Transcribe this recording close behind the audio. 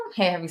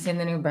Hey, have you seen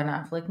the new Ben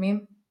Affleck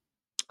meme?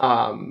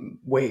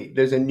 Wait,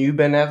 there's a new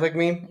Ben Affleck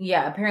meme?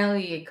 Yeah,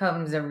 apparently it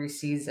comes every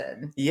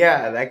season.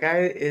 Yeah, that guy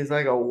is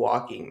like a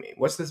walking meme.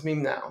 What's this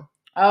meme now?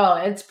 Oh,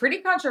 it's pretty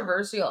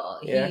controversial.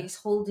 Yeah. He's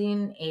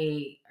holding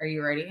a, are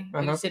you ready?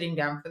 Are you Uh-huh. sitting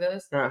down for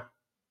this? Huh.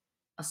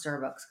 A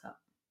Starbucks cup.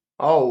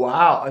 Oh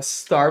wow, a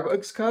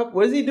Starbucks cup?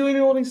 What is he doing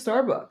holding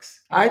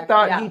Starbucks? I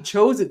thought he Yeah.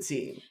 chose a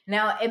team.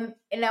 Now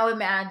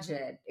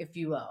imagine, if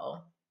you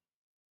will,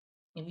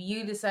 if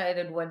you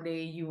decided one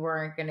day you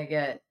weren't gonna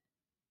get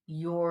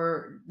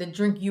the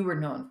drink you were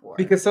known for.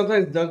 Because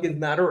sometimes Duncan's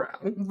not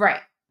around.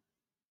 Right.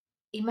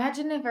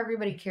 Imagine if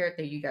everybody cared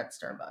that you got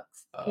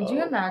Starbucks. Could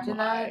you Oh imagine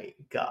that? my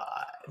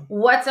god.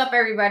 What's up,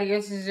 everybody?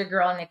 This is your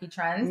girl, Nikki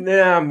Trends.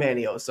 Nah,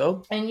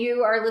 Manioso. And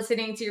you are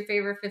listening to your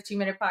favorite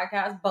 15-minute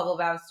podcast, Bubble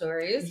Bath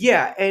Stories.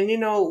 Yeah, and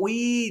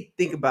we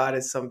think about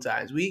it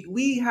sometimes.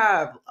 We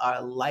have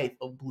a life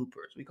of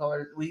bloopers. We call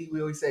it we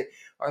always say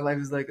our life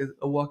is like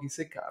a walking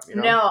sitcom,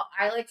 No,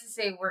 I like to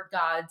say we're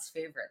God's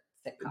favorite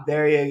sitcom.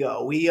 There you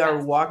go. We are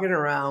Yes. walking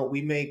around.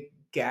 We make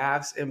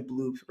gaffes and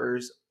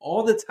bloopers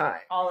all the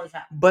time. All the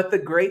time. But the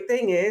great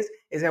thing is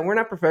that we're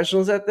not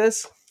professionals at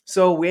this.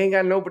 So we ain't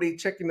got nobody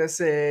checking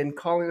us and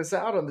calling us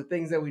out on the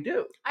things that we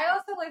do. I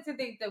also like to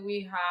think that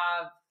we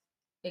have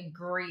a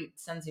great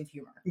sense of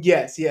humor.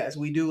 Yes,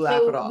 we do laugh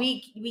at So all.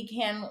 we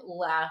can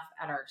laugh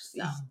at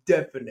ourselves.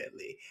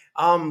 Definitely.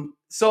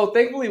 So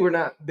thankfully we're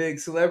not big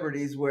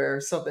celebrities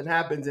where something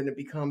happens and it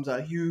becomes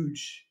a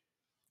huge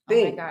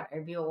thing. Oh my god,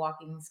 it'd be a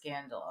walking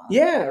scandal.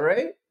 Yeah,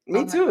 right?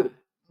 Me too. God.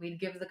 We'd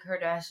give the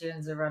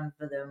Kardashians a run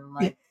for them.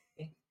 Like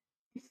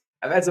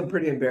I've had some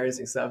pretty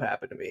embarrassing stuff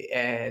happen to me,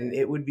 and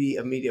it would be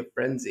a media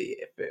frenzy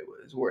if it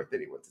was worth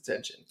anyone's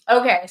attention.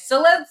 Okay,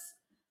 so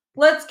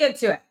let's get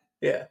to it.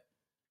 Yeah.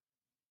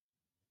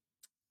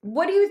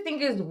 What do you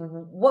think is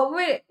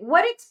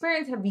what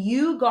experience have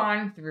you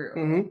gone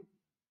through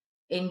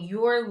in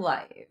your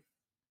life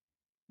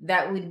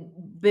that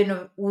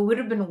would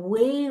have been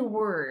way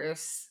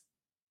worse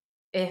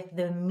if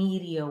the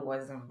media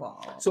was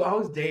involved? So I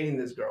was dating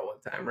this girl one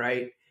time,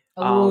 right?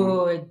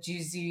 Oh, a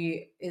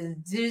juicy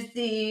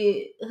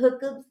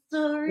hookup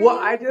story. Well,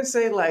 I just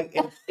say like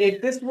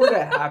if this were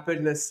to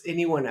happen to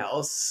anyone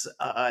else,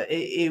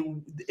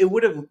 it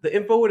would have the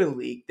info would have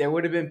leaked. There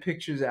would have been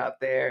pictures out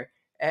there,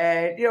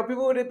 and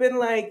people would have been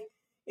like,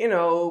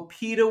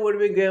 PETA would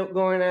have been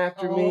going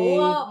after me.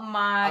 Oh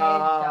my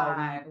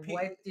god!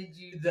 What did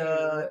you do?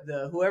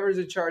 The whoever's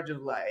in charge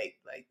of like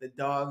the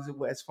dogs,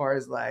 as far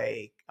as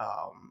like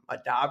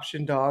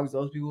adoption dogs,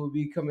 those people would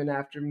be coming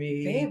after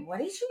me. Babe, what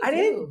did you do? I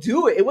didn't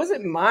do it. It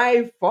wasn't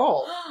my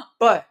fault.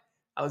 But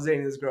I was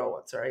dating this girl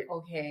once, right?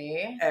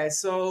 Okay. And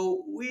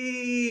so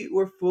we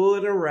were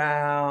fooling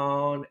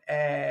around,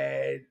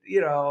 and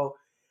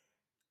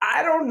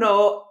I don't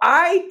know.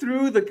 I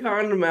threw the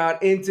condom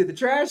out into the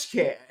trash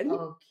can.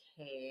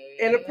 Okay.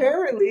 And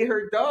apparently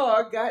her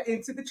dog got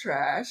into the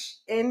trash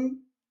and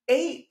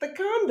ate the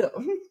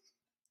condom.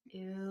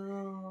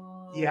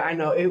 Ew. Yeah, I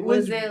know. It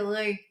was it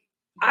like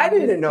I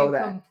didn't know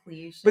that.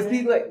 completion? But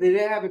see, like, it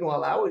didn't happen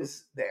while I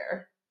was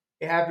there.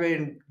 It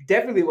happened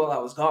definitely while I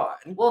was gone.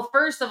 Well,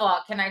 first of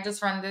all, can I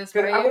just run this?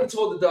 Because I would have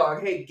told the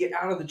dog, "Hey, get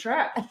out of the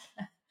trash."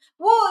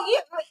 Well,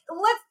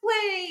 let's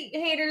play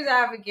haters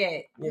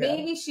advocate. Yeah.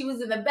 Maybe she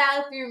was in the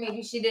bathroom.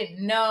 Maybe she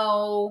didn't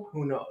know.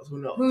 Who knows?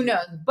 Who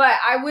knows? But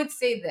I would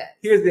say this.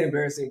 Here's the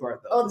embarrassing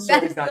part, though. Oh,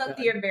 that's not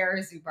the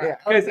embarrassing part. Yeah,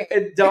 because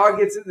a dog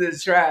gets into the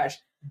trash,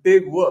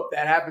 big whoop.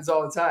 That happens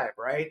all the time,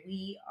 right?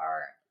 We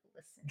are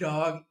listening.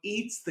 Dog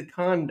eats the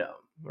condom,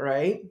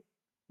 right?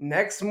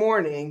 Next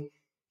morning,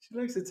 she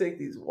likes to take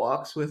these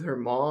walks with her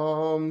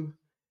mom.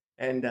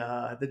 And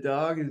the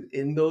dog is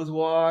in those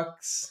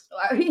walks.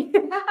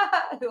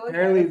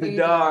 Apparently, the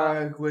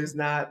dog was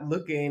not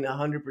looking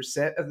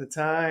 100% of the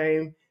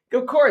time.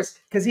 Of course,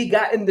 because he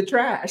got in the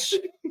trash,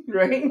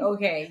 right?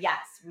 Okay,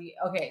 yes.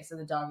 So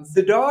the dog is...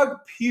 The dog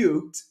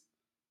puked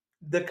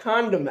the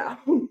condom out.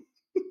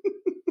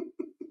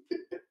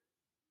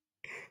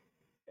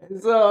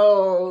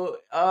 So,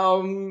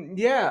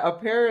 yeah,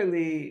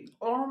 apparently...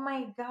 Oh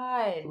my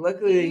god.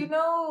 Luckily...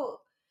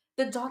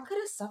 the dog could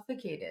have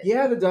suffocated.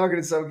 Yeah, the dog could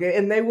have suffocated,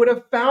 and they would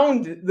have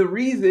found the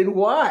reason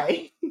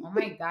why. Oh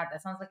my god,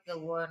 that sounds like the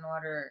Law and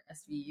Order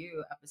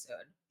SVU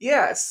episode.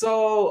 Yeah,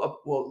 so,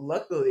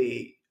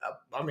 luckily,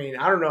 I mean,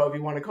 I don't know if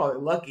you want to call it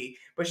lucky,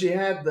 but she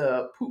had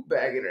the poop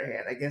bag in her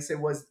hand. I guess it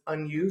was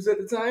unused at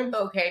the time.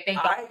 Okay,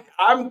 thank God.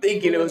 I'm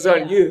thinking it was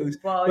unused,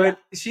 but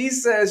she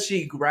says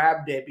she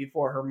grabbed it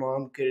before her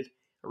mom could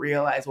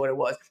realize what it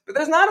was. But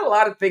there's not a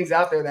lot of things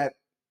out there that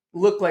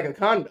look like a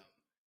condom.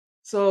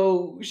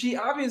 So she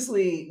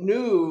obviously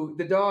knew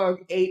the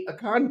dog ate a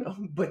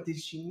condom, but did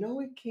she know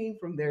it came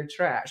from their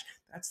trash?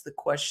 That's the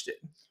question.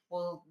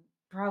 Well,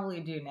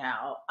 probably do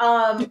now.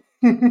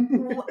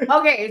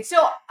 Okay,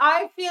 so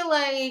I feel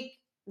like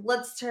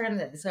let's turn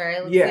this, all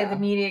right? Let's say the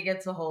media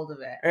gets a hold of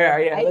it.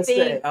 Yeah. Let's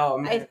say, oh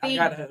man, I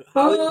got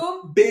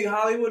a big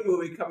Hollywood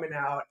movie coming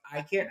out.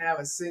 I can't have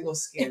a single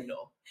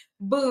scandal.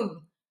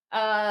 Boom.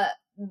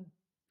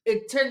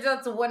 It turns out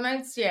it's a one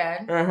night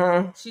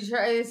stand. She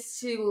tries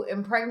to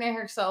impregnate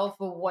herself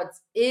with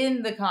what's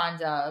in the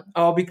condom.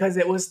 Oh, because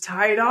it was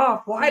tied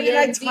off. Why did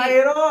I tie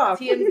it off?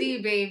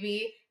 TMZ,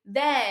 baby.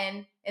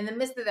 Then, in the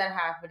midst of that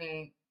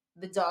happening,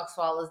 the dog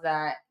swallows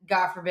that.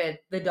 God forbid,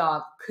 the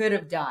dog could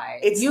have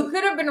died. You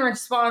could have been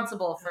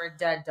responsible for a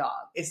dead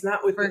dog. It's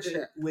not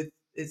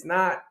it's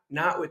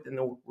not within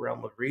the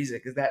realm of reason,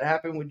 because that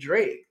happened with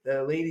Drake.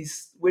 The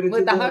ladies went into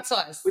with the hot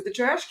sauce with the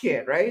trash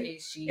can, right?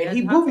 And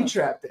he booby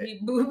trapped it. He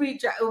booby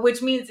trapped,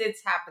 which means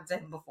it's happened to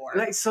him before.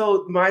 Like,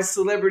 so my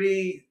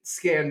celebrity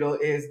scandal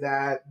is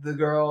that the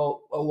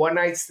girl, a one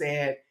night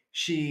stand,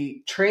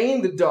 she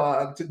trained the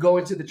dog to go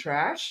into the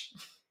trash,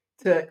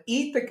 to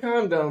eat the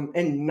condom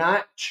and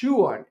not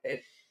chew on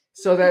it,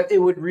 so that it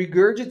would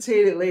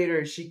regurgitate it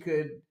later. She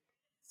could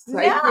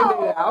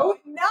siphon it out.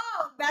 No,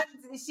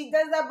 she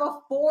does that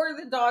before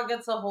the dog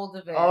gets a hold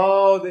of it.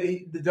 Oh,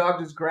 the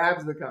dog just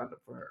grabs the condom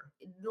for her.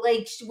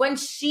 Like, when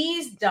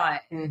she's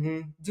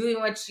done doing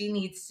what she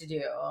needs to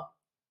do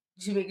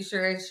to make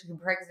sure she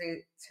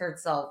impregnates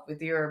herself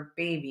with your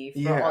baby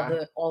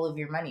for all of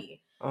your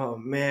money. Oh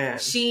man.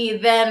 She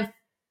then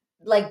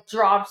like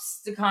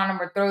drops the condom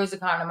or throws the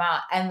condom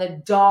out, and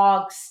the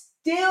dog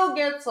still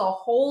gets a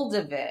hold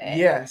of it.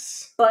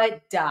 Yes.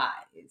 But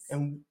dies.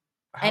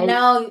 And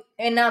now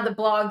the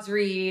blogs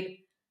read,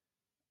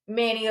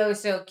 Manny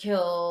Oso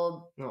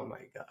killed. Oh my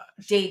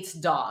gosh. Date's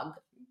dog.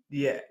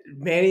 Yeah,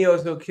 Manny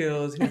Oso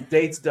kills his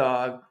date's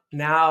dog.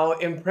 Now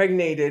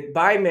impregnated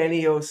by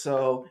Manny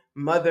Oso,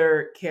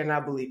 mother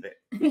cannot believe it.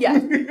 Yeah,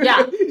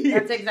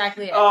 that's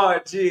exactly it. Oh,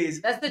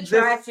 jeez. That's the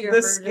trashier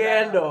the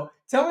scandal.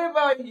 Tell me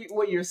about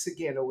what your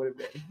scandal would have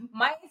been.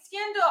 My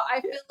scandal, I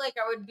feel like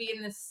I would be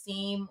in the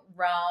same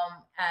realm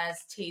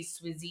as Tay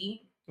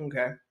Swizzy.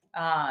 Okay.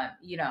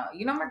 You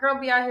know, my girl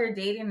be out here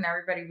dating and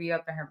everybody be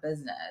up in her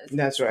business.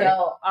 That's right.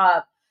 So,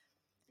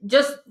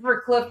 just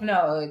for cliff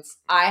notes,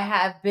 I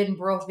have been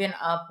broken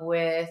up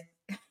with.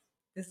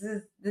 This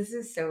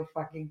is so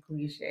fucking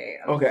cliche.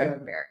 I'm so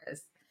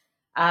embarrassed.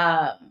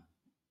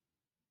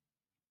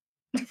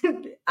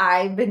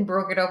 I've been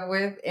broken up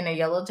with in a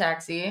yellow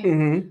taxi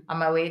on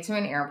my way to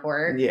an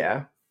airport.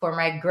 Yeah. For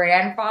my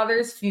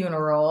grandfather's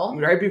funeral.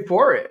 Right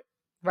before it.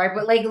 Right,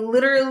 but like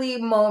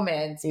literally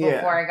moments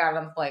before I got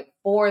on the flight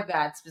for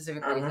that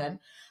specific reason.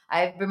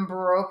 I've been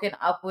broken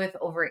up with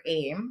over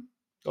AIM.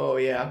 Oh,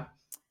 yeah.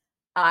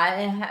 I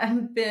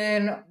have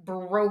been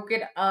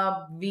broken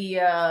up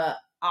via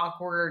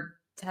awkward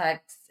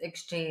text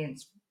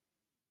exchange.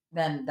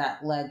 Then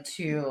that led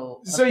to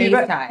so you've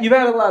had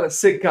a lot of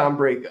sitcom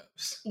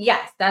breakups.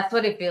 Yes, that's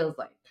what it feels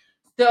like.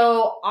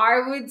 So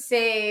I would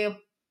say,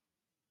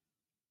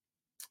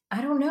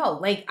 I don't know.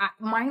 Like,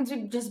 mine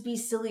would just be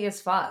silly as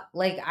fuck.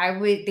 Like,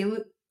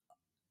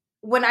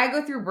 when I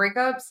go through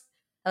breakups,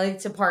 I like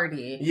to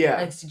party. Yeah.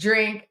 I like to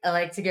drink. I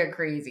like to get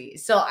crazy.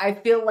 So I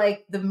feel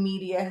like the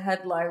media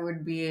headline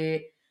would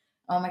be,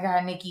 oh my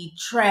God, Nikki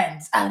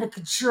Trends out of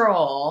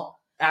control.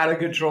 Out of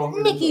control.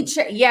 Nikki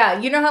yeah.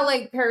 You know how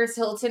like Paris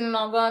Hilton and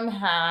all them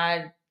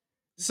had.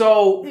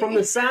 So from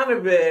the sound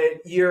of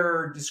it,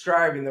 you're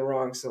describing the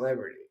wrong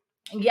celebrity.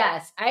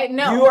 Yes, I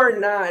know. You are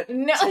not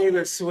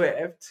Taylor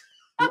Swift.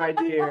 My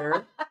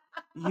dear,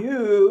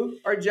 you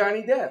are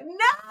Johnny Depp.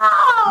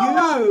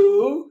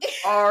 No! You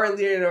are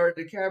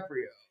Leonardo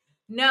DiCaprio.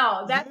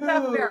 No, that's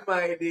not fair.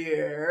 My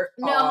dear.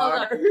 No, hold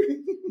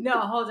on. No,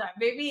 hold on.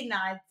 Maybe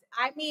not.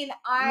 I mean,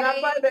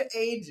 not by the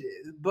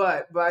ages,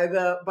 but by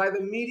the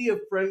media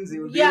frenzy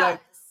would be like,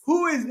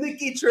 who is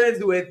Nikki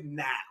Trends with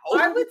now?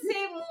 I would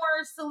say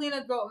more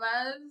Selena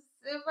Gomez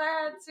if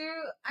I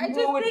had to.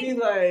 People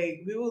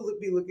would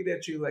be looking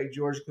at you like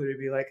George Clooney,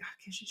 be like,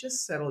 can she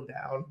just settle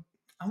down?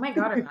 Oh my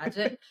God,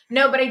 imagine.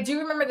 No, but I do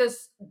remember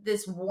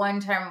this one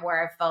time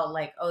where I felt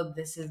like, oh,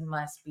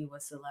 must be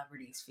what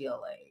celebrities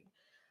feel like.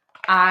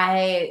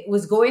 I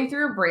was going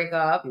through a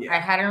breakup. Yeah. I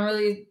hadn't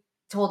really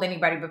told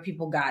anybody, but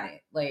people got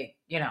it. Like,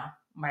 you know,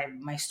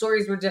 my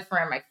stories were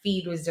different. My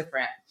feed was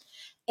different.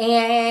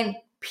 And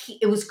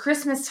it was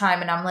Christmas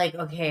time. And I'm like,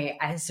 okay,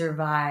 I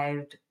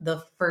survived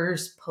the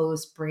first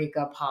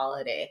post-breakup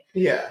holiday.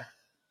 Yeah.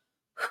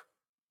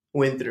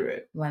 Went through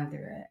it.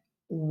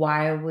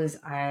 Why was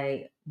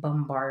I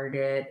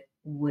bombarded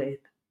with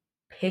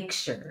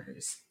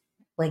pictures,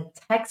 like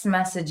text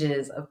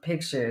messages of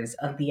pictures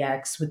of the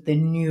ex with the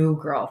new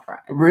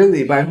girlfriend?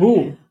 Really? By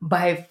whom?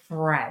 By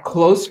friends.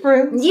 Close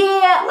friends? Yeah,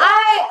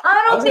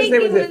 I don't think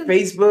it was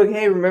Facebook.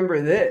 Hey,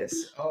 remember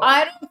this? Oh.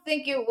 I don't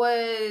think it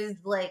was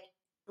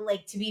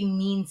like to be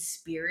mean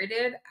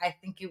spirited. I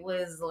think it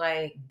was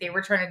like they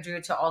were trying to do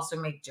it to also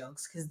make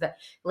jokes because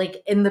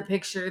in the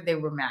picture they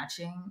were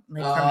matching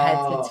like from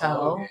head to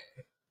toe. Okay.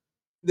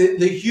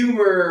 The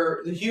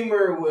humor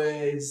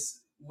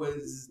was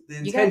the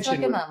intention. You guys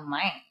talking about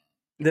mine.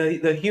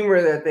 The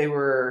humor that they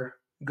were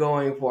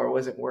going for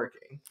wasn't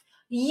working.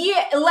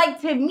 Yeah,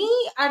 like to me,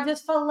 I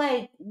just felt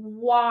like,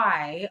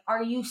 why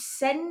are you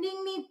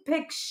sending me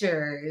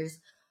pictures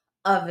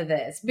of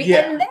this?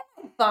 And then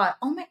I thought,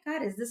 oh my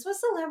God, is this what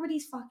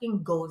celebrities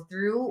fucking go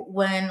through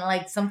when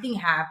like something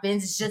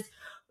happens? It's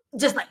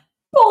just like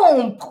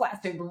boom,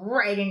 plastered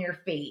right in your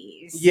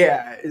face.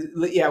 Yeah,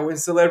 when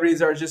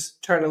celebrities are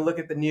just trying to look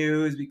at the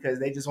news because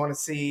they just want to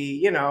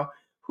see,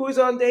 who's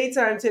on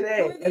daytime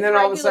today, and then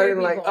all of a sudden,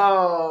 people? Like,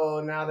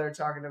 oh, now they're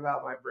talking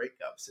about my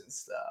breakups and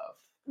stuff.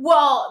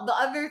 Well, the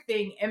other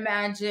thing,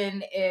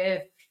 imagine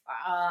if,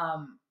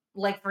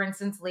 like for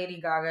instance, Lady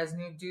Gaga's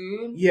new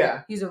dude.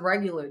 Yeah, he's a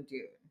regular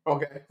dude.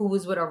 Okay. Who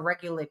was with a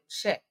regular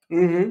chick,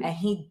 and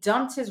he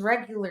dumped his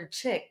regular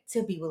chick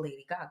to be with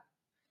Lady Gaga.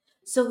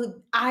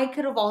 So I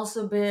could have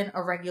also been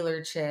a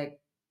regular chick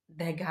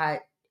that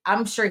got.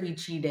 I'm sure he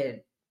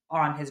cheated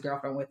on his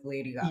girlfriend with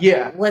Lady Gaga.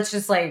 Yeah. Let's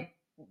just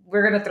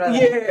we're gonna throw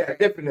that. Yeah,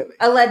 definitely.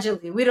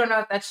 Allegedly, we don't know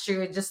if that's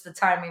true. Just the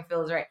timing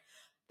feels right.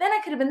 Then I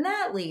could have been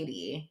that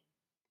lady.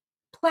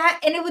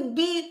 And it would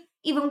be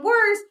even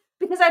worse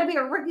because I'd be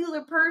a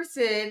regular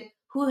person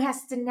who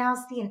has to now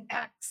see an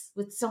ex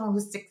with someone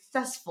who's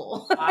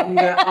successful. I'm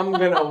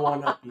gonna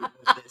one up you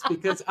with this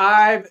because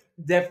I've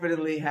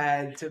definitely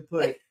had to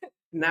put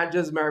not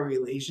just my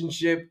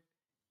relationship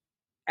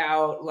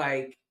out,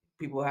 like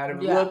people had to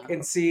look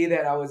and see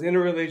that I was in a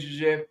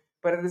relationship,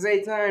 but at the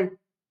same time,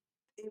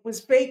 it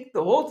was fake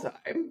the whole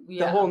time,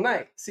 the whole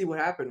night. See, what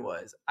happened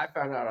was I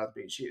found out I was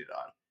being cheated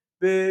on.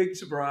 Big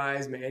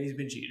surprise, man. He's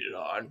been cheated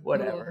on.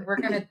 Whatever.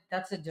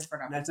 That's a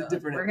different episode. That's a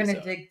different We're episode.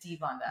 gonna dig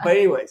deep on that. But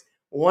anyways,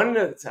 one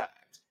of the times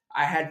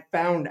I had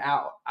found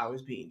out I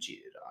was being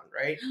cheated on,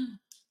 right?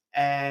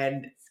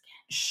 And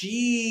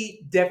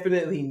she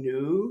definitely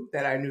knew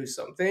that I knew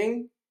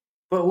something.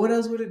 But what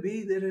else would it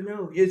be that I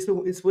know? It's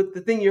what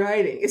the thing you're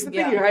hiding. It's the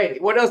thing you're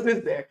hiding. What else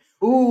is there?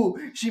 Ooh,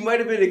 she might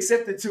have been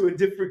accepted to a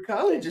different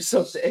college or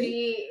something.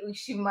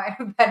 She might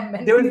have had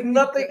many. There was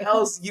nothing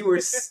else you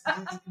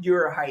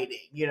were hiding,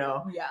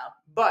 Yeah.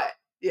 But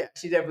yeah,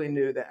 she definitely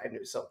knew that I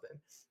knew something.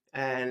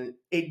 And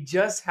it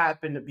just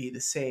happened to be the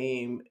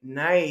same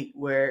night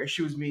where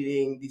she was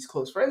meeting these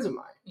close friends of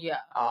mine. Yeah.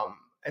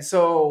 And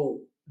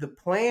so the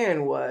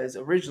plan was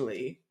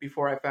originally,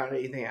 before I found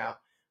anything out,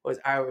 was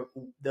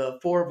the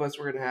four of us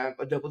were gonna have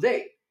a double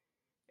date,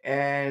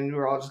 and we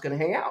were all just gonna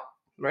hang out,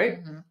 right?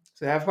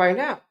 So have fun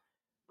out.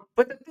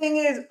 But the thing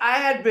is, I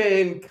had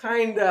been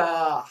kind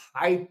of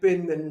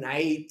hyping the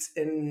night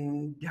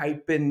and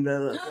hyping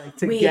the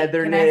togetherness.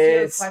 Wait, can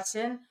I ask you a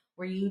question?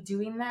 Were you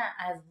doing that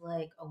as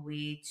a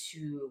way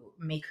to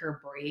make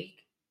her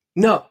break?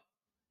 No,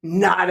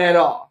 not at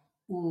all.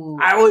 Ooh.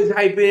 I was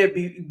hyping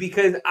it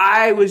because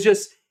I was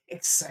just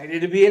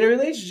excited to be in a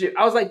relationship.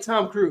 I was like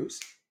Tom Cruise.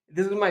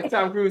 This was my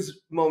Tom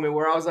Cruise moment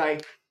where I was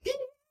like,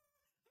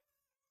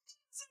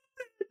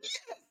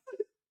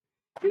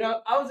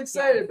 I was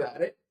excited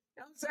about it.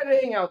 I was excited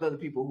to hang out with other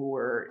people who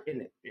were in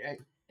it. Right?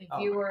 If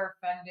you were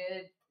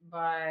offended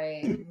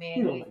by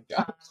Manny's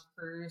Tom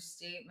Cruise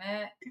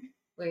statement,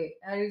 wait,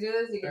 how do you do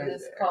this? You can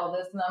just call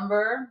this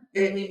number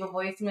and leave a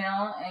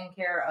voicemail in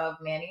care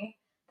of Manny.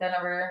 That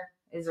number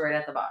is right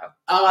at the bottom.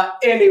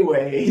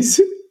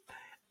 Anyways,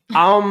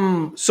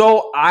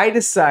 so I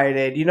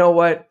decided, you know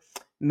what?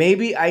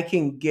 Maybe I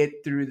can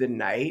get through the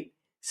night,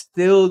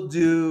 still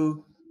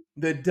do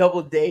the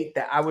double date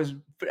that I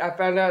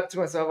found out to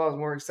myself I was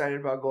more excited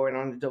about going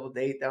on a double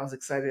date than I was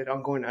excited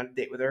on going on a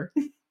date with her.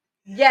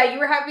 Yeah, you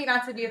were happy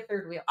not to be a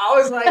third wheel. I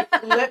was like,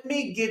 let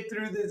me get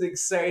through this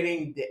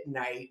exciting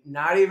night,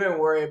 not even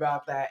worry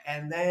about that,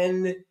 and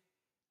then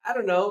I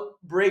don't know,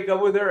 break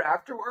up with her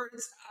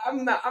afterwards.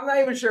 I'm not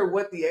even sure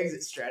what the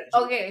exit strategy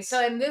is. Okay,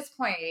 so in this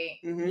point,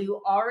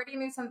 you already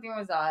knew something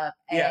was up,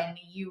 and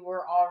you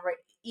were already,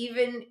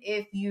 even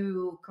if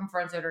you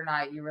confronted or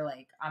not, you were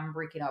like, I'm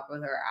breaking up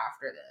with her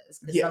after this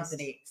because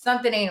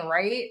something ain't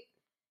right.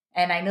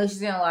 And I know she's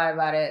gonna lie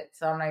about it,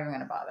 so I'm not even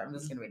gonna bother. I'm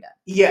just gonna be done.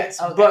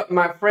 Yes, okay. But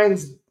my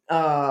friend's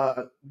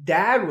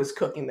dad was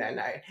cooking that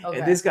night,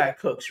 and this guy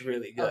cooks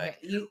really good.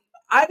 Okay.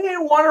 I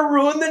didn't want to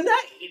ruin the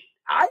night.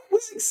 I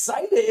was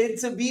excited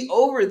to be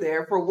over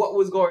there for what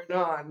was going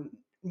on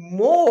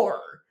more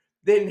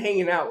than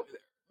hanging out with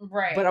her.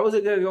 Right. But I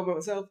wasn't gonna go by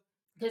myself.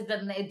 Because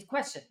then it's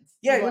questions.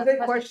 Yeah, you get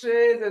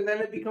questions, and then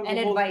it becomes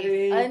a whole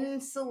thing.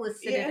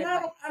 Unsolicited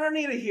advice. I don't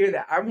need to hear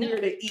that. I'm here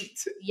to eat.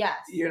 Yes.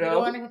 You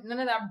know? Don't want none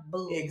of that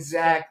bullshit.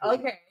 Exactly.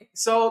 Okay.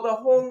 So the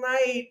whole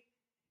night,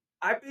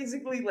 I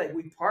basically,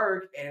 we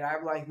park, and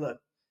I'm like, look,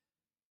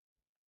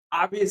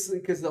 obviously,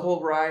 because the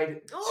whole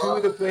ride to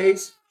the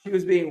place, she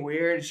was being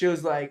weird. She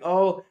was like,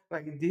 "Oh,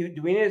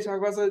 do we need to talk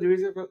about something? Do we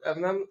need to?"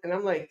 And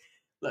I'm like,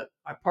 "Look,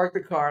 I parked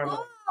the car. I'm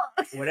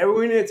like, whatever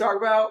we need to talk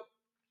about,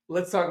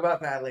 let's talk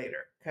about that later.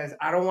 Because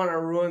I don't want to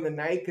ruin the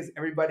night. Because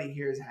everybody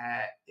here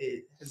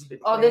has been.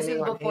 Oh, this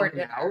is before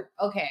dinner.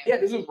 Okay. Yeah,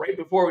 this was right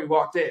before we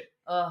walked in.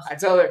 I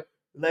tell her,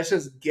 let's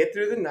just get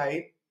through the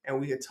night,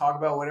 and we can talk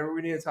about whatever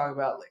we need to talk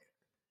about later.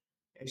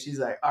 And she's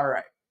like, "All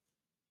right."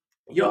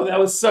 Yo, that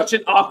was such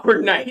an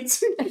awkward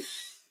night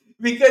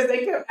because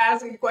they kept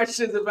asking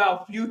questions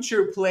about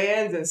future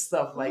plans and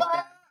stuff like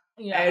that.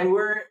 Yeah. And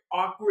we're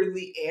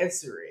awkwardly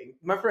answering.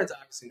 My friends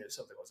obviously knew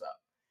something was up.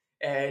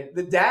 And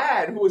the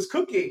dad who was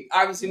cooking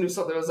obviously knew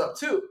something was up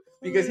too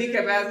because he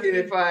kept asking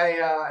if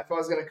I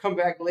was going to come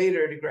back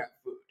later to grab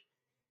food.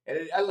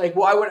 And I'm like,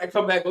 why would I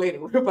come back later?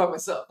 What about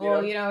myself?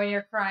 Well, when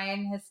you're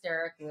crying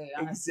hysterically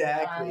on his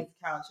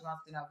couch, he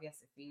wants to know if he has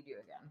to feed you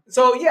again.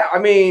 So yeah, I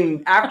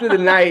mean, after the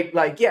night,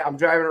 I'm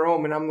driving her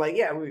home, and I'm like,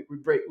 yeah, we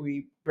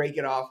break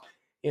it off,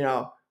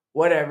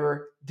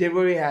 whatever. Did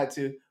what we had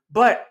to.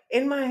 But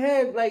in my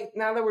head, like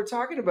now that we're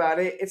talking about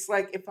it, it's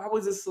like if I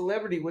was a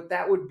celebrity, what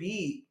that would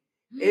be.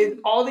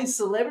 All these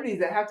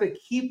celebrities that have to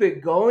keep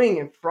it going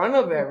in front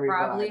of everybody.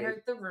 Probably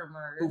heard the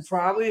rumors. Who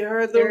probably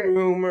heard the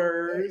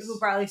rumors. Who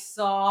probably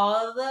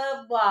saw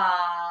the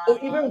box. Or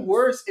even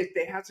worse, if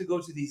they have to go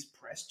to these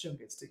press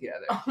junkets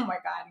together. Oh my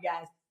God,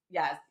 yes.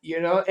 Yes.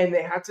 And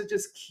they have to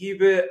just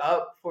keep it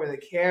up for the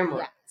camera.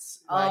 Yes.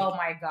 Oh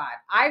my God.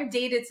 I've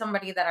dated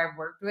somebody that I've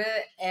worked with,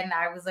 and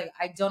I was like,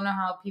 I don't know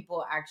how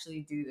people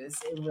actually do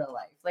this in real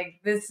life.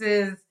 Like, this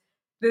is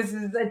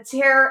a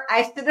terror.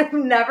 I should have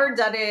never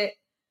done it.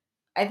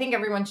 I think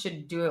everyone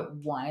should do it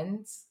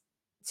once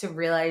to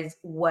realize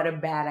what a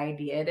bad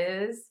idea it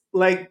is.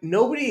 Like,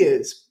 nobody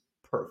is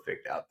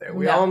perfect out there.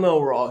 We all know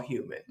we're all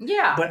human.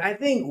 Yeah. But I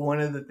think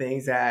one of the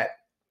things that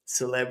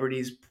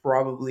celebrities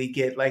probably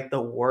get like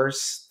the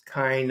worst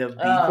kind of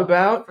beef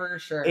about for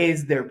sure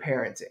is their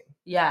parenting.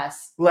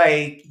 Yes.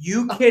 Like,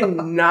 you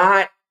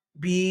cannot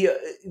be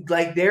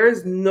like,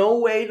 there's no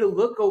way to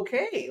look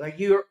okay.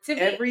 Like,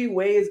 every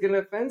way is gonna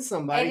offend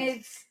somebody.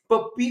 And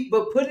but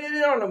putting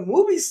it on a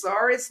movie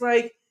star, it's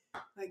like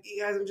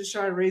you guys, I'm just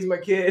trying to raise my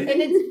kid.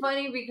 And it's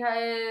funny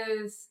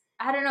because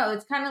I don't know,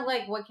 it's kind of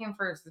like what came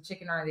first, the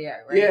chicken or the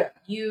egg, right? Yeah.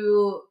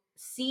 You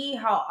see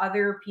how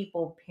other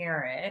people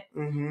parent,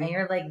 and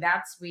you're like,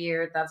 that's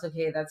weird, that's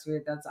okay, that's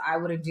weird, I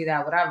wouldn't do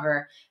that,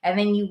 whatever. And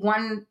then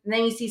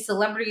you see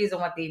celebrities and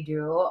what they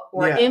do,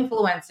 or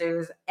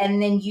influencers, and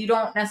then you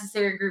don't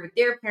necessarily agree with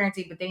their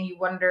parenting, but then you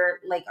wonder,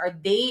 like, are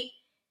they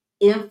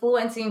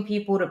influencing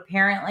people to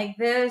parent like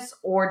this,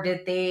 or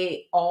did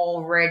they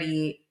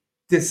already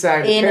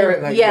decide to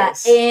parent like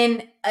this?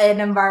 In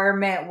an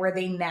environment where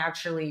they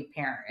naturally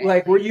parent.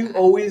 Like, were you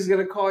always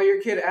gonna call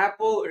your kid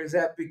Apple, or is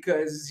that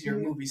because you're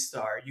a movie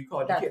star? You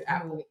called your kid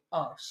Apple.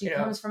 She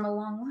comes from a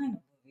long line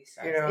of movie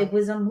stars. It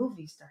was a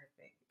movie star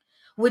thing,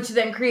 which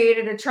then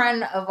created a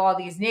trend of all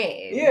these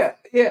names. Yeah.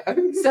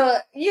 So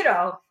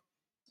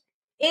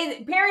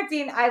in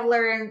parenting, I've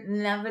learned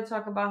never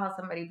talk about how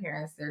somebody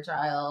parents their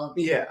child.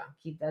 Yeah.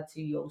 Keep that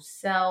to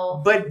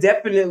yourself. But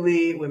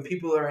definitely when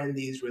people are in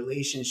these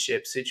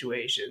relationship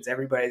situations,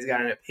 everybody's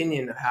got an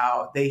opinion of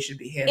how they should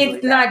be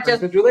handling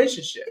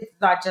relationship.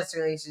 It's not just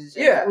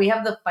relationship. Yeah. We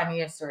have the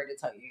funniest story to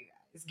tell you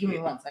guys. Give me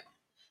 1 second.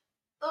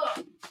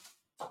 Ugh.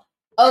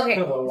 Okay.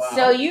 Oh, wow.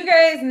 So you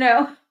guys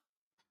know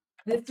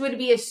this would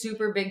be a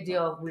super big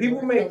deal. If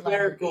people make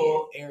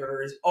clerical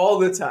errors all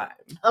the time.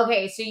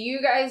 Okay, so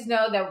you guys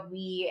know that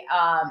we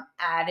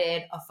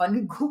added a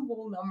fun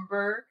Google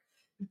number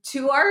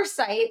to our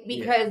site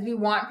because we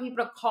want people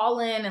to call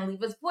in and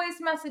leave us voice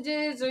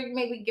messages, or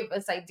maybe give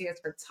us ideas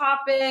for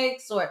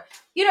topics, or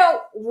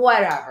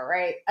whatever,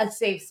 right? A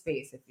safe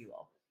space, if you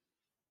will.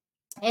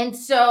 And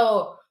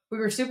so we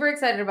were super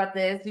excited about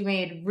this. We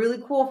made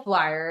really cool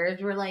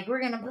flyers. We're like, we're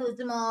gonna post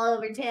them all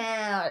over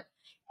town.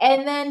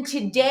 And then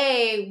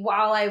today,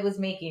 while I was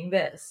making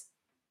this.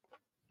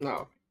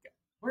 No.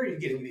 Where are you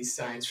getting these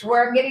signs from?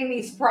 Where I'm getting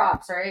these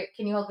props, right?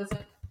 Can you hold this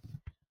up?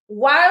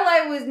 While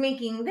I was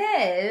making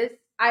this,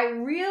 I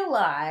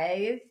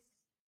realized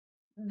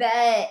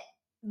that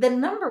the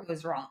number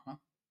was wrong.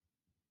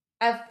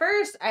 At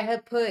first, I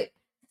had put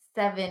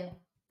 7-4,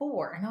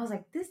 and I was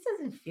like, this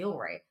doesn't feel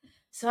right.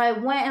 So I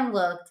went and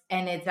looked,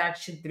 and it's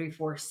actually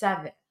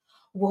 3-4-7.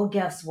 Well,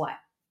 guess what?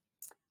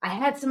 I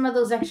had some of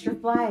those extra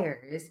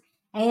flyers,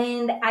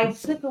 and I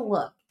took a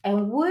look,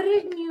 and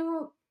wouldn't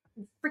you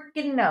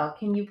freaking know?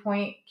 Can you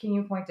point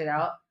it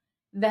out?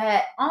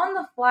 That on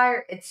the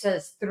flyer it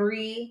says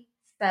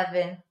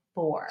 3-7-4.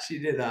 She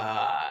did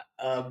a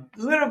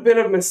little bit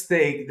of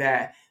mistake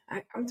that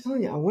I'm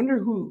telling you. I wonder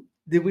who.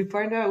 Did we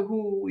find out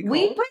who we called?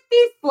 We put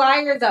these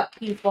flyers up,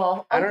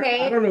 people.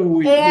 Okay. I don't know who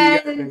we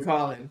have been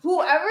calling.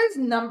 Whoever's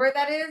number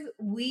that is,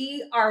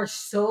 we are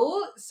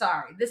so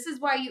sorry. This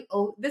is why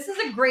this is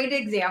a great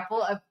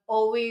example of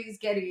always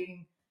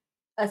getting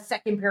a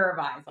second pair of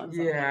eyes on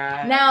something.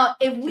 Yeah. Now,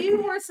 if we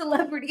were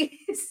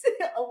celebrities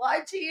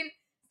launching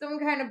some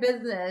kind of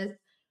business,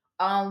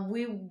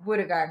 we would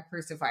have gotten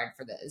crucified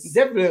for this.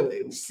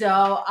 Definitely.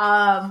 So,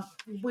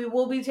 we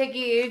will be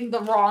taking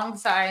the wrong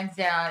signs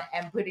down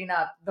and putting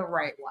up the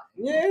right one.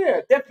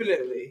 Yeah,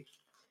 definitely.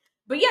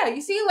 But yeah,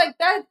 you see, like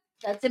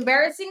that's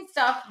embarrassing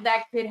stuff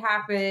that could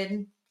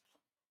happen.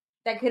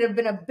 That could have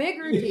been a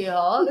bigger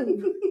deal.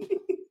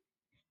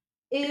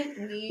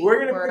 If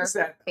we're gonna fix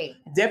that.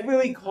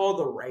 Definitely call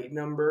the right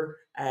number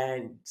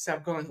and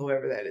stop calling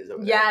whoever that is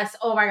over Yes.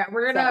 Oh my God.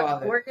 We're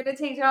gonna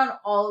take down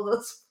all of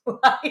those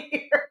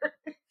flyers.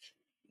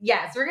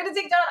 Yes, we're gonna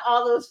take down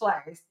all those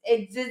flyers.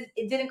 It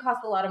didn't cost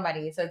a lot of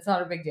money, so it's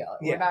not a big deal.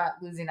 Yeah. We're not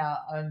losing out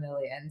on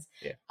millions.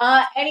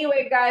 Yeah.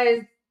 Anyway,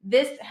 guys,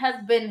 this has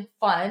been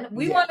fun.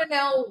 We want to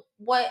know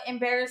what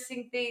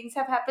embarrassing things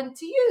have happened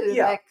to you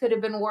that could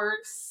have been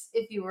worse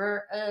if you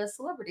were a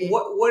celebrity.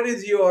 What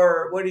is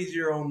your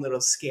own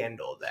little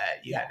scandal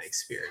that you had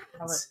experienced?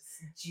 Oh, it's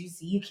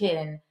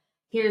juicy.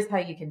 Here's how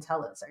you can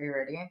tell us. Are you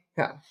ready?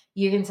 Yeah.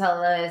 You can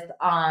tell us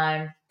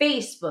on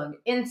Facebook,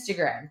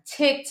 Instagram,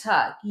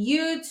 TikTok,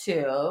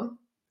 YouTube.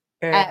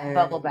 At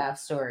Bubble Bath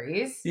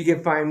Stories. You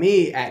can find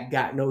me at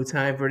Got No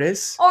Time for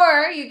This.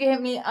 Or you can hit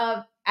me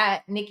up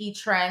at Nikki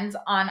Trends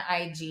on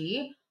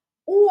IG.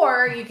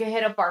 Or you can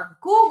hit up our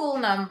Google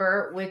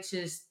number, which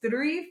is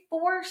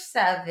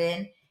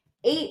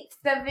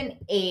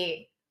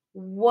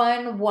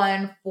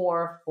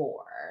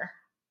 347-878-1144.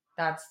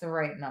 That's the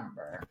right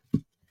number.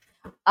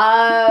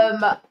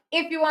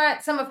 If you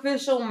want some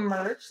official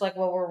merch, like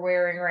what we're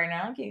wearing right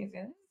now, can you see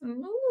this?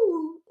 Ooh.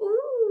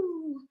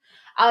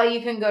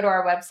 You can go to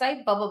our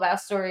website,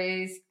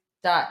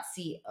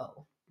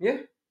 bubblebathstories.co. Yeah.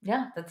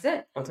 Yeah, that's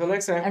it. Until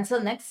next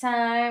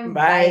time.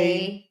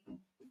 Bye.